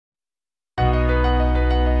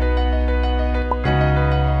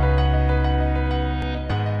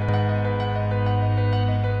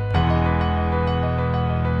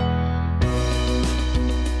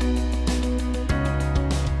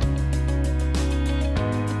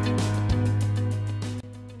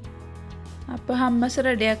ഇപ്പോൾ ഹമ്മസ്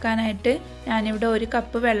റെഡിയാക്കാനായിട്ട് ഞാനിവിടെ 1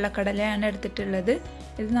 കപ്പ് വെള്ളക്കടലയാണ് എടുത്തിട്ടുള്ളത്.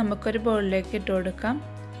 ഇത് നമുക്കൊരു ബൗളിലേക്ക് ഇട്ട് കൊടുക്കാം.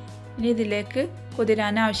 ഇനി ഇതിലേക്ക്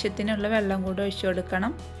കുതിരാൻ ആവശ്യത്തിനുള്ള വെള്ളം കൂടി ഒഴിച്ചു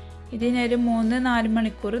കൊടുക്കണം. ഇതിനൊരു 3-4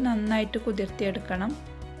 മണിക്കൂർ നന്നായിട്ട് കുതിർത്തിയെടുക്കണം.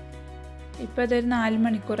 ഇപ്പോൾ ഇതൊരു 4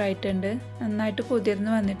 മണിക്കൂറായിട്ടുണ്ട്. നന്നായിട്ട്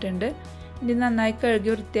കുതിർന്ന് വന്നിട്ടുണ്ട്. ഇത് നന്നായി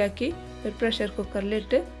കഴുകി വൃത്തിയാക്കി ഒരു പ്രഷർ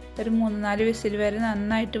കുക്കറിലിട്ട് ഒരു 3-4 വിസിൽ വരെ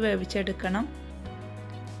നന്നായിട്ട് വേവിച്ചെടുക്കണം.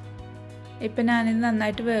 ഇപ്പം ഞാനിത്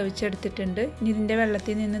നന്നായിട്ട് വേവിച്ചെടുത്തിട്ടുണ്ട്. ഇനി ഇതിൻ്റെ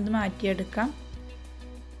വെള്ളത്തിൽ നിന്ന് ഇത് മാറ്റിയെടുക്കാം.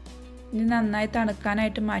 ഇനി നന്നായി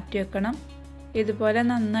തണുക്കാനായിട്ട് മാറ്റി വെക്കണം. ഇതുപോലെ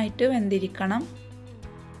നന്നായിട്ട് വെന്തിരിക്കണം.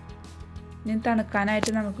 ഇനി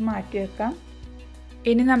തണുക്കാനായിട്ട് നമുക്ക് മാറ്റി വെക്കാം.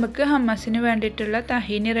 ഇനി നമുക്ക് ഹമ്മസിന് വേണ്ടിയിട്ടുള്ള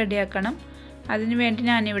തഹീനി റെഡിയാക്കണം. അതിന് വേണ്ടി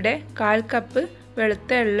ഞാനിവിടെ 1/4 കപ്പ്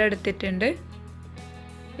വെളുത്ത എള്ള് എടുത്തിട്ടുണ്ട്.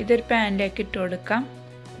 ഇതൊരു പാനിലേക്ക് ഇട്ട് കൊടുക്കാം.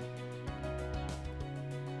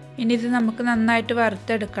 ഇനി ഇത് നമുക്ക് നന്നായിട്ട്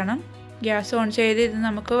വറുത്തെടുക്കണം. ഗ്യാസ് ഓൺ ചെയ്ത് ഇത്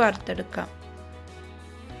നമുക്ക് വറുത്തെടുക്കാം.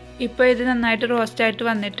 ഇപ്പോൾ ഇത് നന്നായിട്ട് റോസ്റ്റായിട്ട്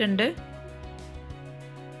വന്നിട്ടുണ്ട്.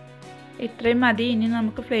 ഇത്രയും മതി. ഇനി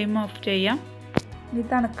നമുക്ക് ഫ്ലെയിം ഓഫ് ചെയ്യാം. ഇത്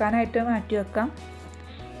തണുക്കാനായിട്ട് മാറ്റി വെക്കാം.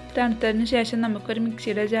 തണുത്തതിന് ശേഷം നമുക്കൊരു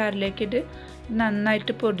മിക്സിയുടെ ജാറിലേക്ക് ഇത്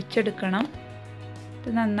നന്നായിട്ട് പൊടിച്ചെടുക്കണം.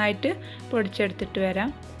 ഇത് നന്നായിട്ട് പൊടിച്ചെടുത്തിട്ട് വരാം.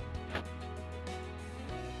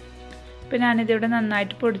 ഇപ്പോൾ ഞാനിതിവിടെ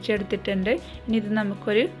നന്നായിട്ട് പൊടിച്ചെടുത്തിട്ടുണ്ട്. ഇനി ഇത്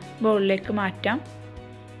നമുക്കൊരു ബൗളിലേക്ക് മാറ്റാം.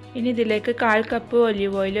 ഇനി ഇതിലേക്ക് 1/4 കപ്പ്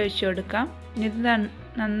ഒലിവ് ഓയിൽ ഒഴിച്ചു കൊടുക്കാം. ഇനി ഇത്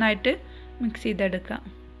നന്നായിട്ട് മിക്സ് ചെയ്തെടുക്കാം.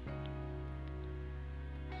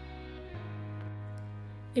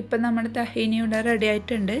 ഇപ്പം നമ്മുടെ തഹീനി ഇവിടെ റെഡി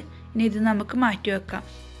ആയിട്ടുണ്ട്. ഇനി ഇത് നമുക്ക് മാറ്റി വെക്കാം.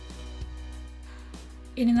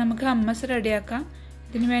 ഇനി നമുക്ക് ഹമ്മസ് റെഡിയാക്കാം.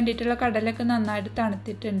 ഇതിന് വേണ്ടിയിട്ടുള്ള കടലൊക്കെ നന്നായിട്ട്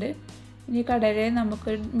തണുത്തിട്ടുണ്ട്. ഇനി കടലയെ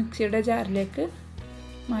നമുക്ക് മിക്സിയുടെ ജാറിലേക്ക്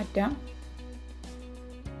മാറ്റാം.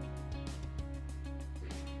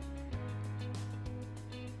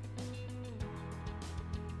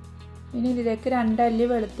 ഇനി ഇതിലേക്ക് 2 അല്ലി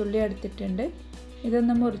വെളുത്തുള്ളി എടുത്തിട്ടുണ്ട്.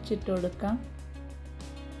 ഇതൊന്ന് മുറിച്ചിട്ട് കൊടുക്കാം.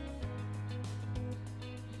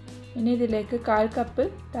 ഇനി ഇതിലേക്ക് 1/4 കപ്പ്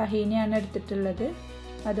തഹീനിയാണ് എടുത്തിട്ടുള്ളത്.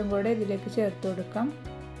 അതും കൂടെ ഇതിലേക്ക് ചേർത്ത് കൊടുക്കാം.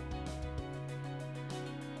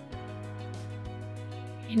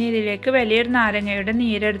 ഇനി ഇതിലേക്ക് വലിയൊരു നാരങ്ങയുടെ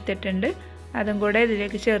നീരെടുത്തിട്ടുണ്ട്. അതും കൂടെ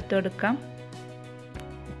ഇതിലേക്ക് ചേർത്ത് കൊടുക്കാം.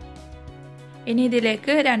 ഇനി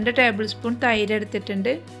ഇതിലേക്ക് 2 ടേബിൾ സ്പൂൺ തൈര്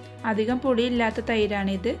എടുത്തിട്ടുണ്ട്. അധികം പുളിയില്ലാത്ത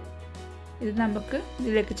തൈരാണിത്. ഇത് നമുക്ക്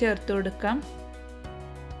ഇതിലേക്ക് ചേർത്ത് കൊടുക്കാം.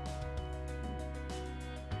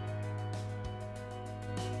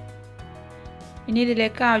 ഇനി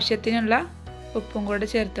ഇതിലേക്ക് ആവശ്യത്തിനുള്ള ഉപ്പും കൂടെ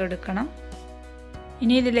ചേർത്ത് കൊടുക്കണം.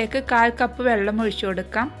 ഇനി ഇതിലേക്ക് 1/4 കപ്പ് വെള്ളം ഒഴിച്ചു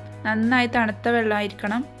കൊടുക്കാം. നന്നായി തണുത്ത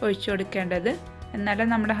വെള്ളമായിരിക്കണം ഒഴിച്ചു കൊടുക്കേണ്ടത്. എന്നാലേ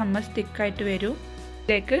നമ്മുടെ ഹമ്മസ് തിക്കായിട്ട് വരൂ.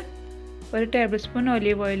 ഇതിലേക്ക് 1 ടേബിൾ സ്പൂൺ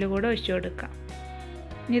ഒലിവ് ഓയിൽ കൂടെ ഒഴിച്ചു കൊടുക്കാം.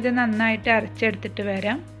 ഇനി ഇത് നന്നായിട്ട് അരച്ചെടുത്തിട്ട്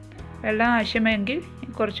വരാം. വെള്ളം ആവശ്യമെങ്കിൽ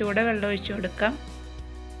കുറച്ചുകൂടെ വെള്ളം ഒഴിച്ചു കൊടുക്കാം.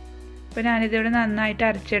 ഇപ്പോൾ ഞാനിതിവിടെ നന്നായിട്ട്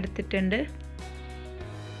അരച്ചെടുത്തിട്ടുണ്ട്.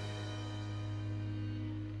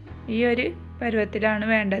 ഈ ഒരു പരുവത്തിലാണ്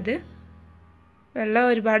വേണ്ടത്. വെള്ളം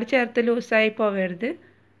ഒരുപാട് ചേർത്ത് ലൂസായി പോവരുത്.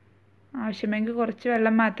 ആവശ്യമെങ്കിൽ കുറച്ച്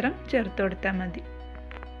വെള്ളം മാത്രം ചേർത്ത് കൊടുത്താൽ മതി.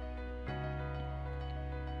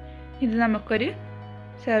 ഇത് നമുക്കൊരു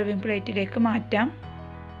സെർവിങ് പ്ലേറ്റിലേക്ക് മാറ്റാം.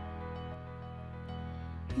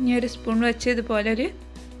 ഇനി ഒരു സ്പൂൺ വെച്ച് ഇതുപോലൊരു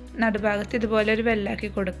നടുഭാഗത്ത് ഇതുപോലൊരു വെള്ളാക്കി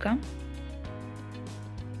കൊടുക്കാം.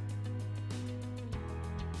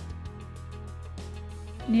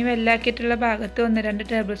 ഇനി വെള്ളാക്കിയിട്ടുള്ള ഭാഗത്ത് 1-2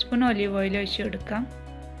 ടേബിൾ സ്പൂൺ ഒലിവ് ഓയിൽ ഒഴിച്ച് കൊടുക്കാം.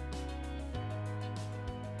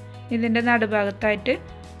 ഇതിൻ്റെ നടുഭാഗത്തായിട്ട്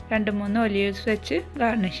 2-3 ഒലിവ്സ് വെച്ച്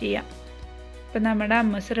ഗാർണിഷ് ചെയ്യാം. ഇപ്പോൾ നമ്മുടെ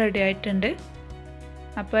ഹമ്മസ് റെഡി ആയിട്ടുണ്ട്.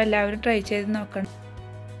 അപ്പോൾ എല്ലാവരും ട്രൈ ചെയ്ത് നോക്കണം.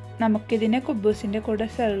 നമുക്കിതിനെ കുബൂസിൻ്റെ കൂടെ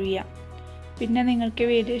സെർവ് ചെയ്യാം. പിന്നെ നിങ്ങൾക്ക്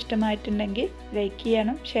വീഡിയോ ഇഷ്ടമായിട്ടുണ്ടെങ്കിൽ ലൈക്ക്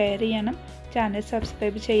ചെയ്യണം, ഷെയർ ചെയ്യണം, ചാനൽ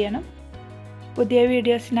സബ്സ്ക്രൈബ് ചെയ്യണം. പുതിയ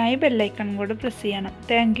വീഡിയോസിനായി ബെൽ ഐക്കൺ കൂടെ പ്രസ് ചെയ്യണം.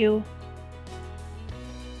 Thank you.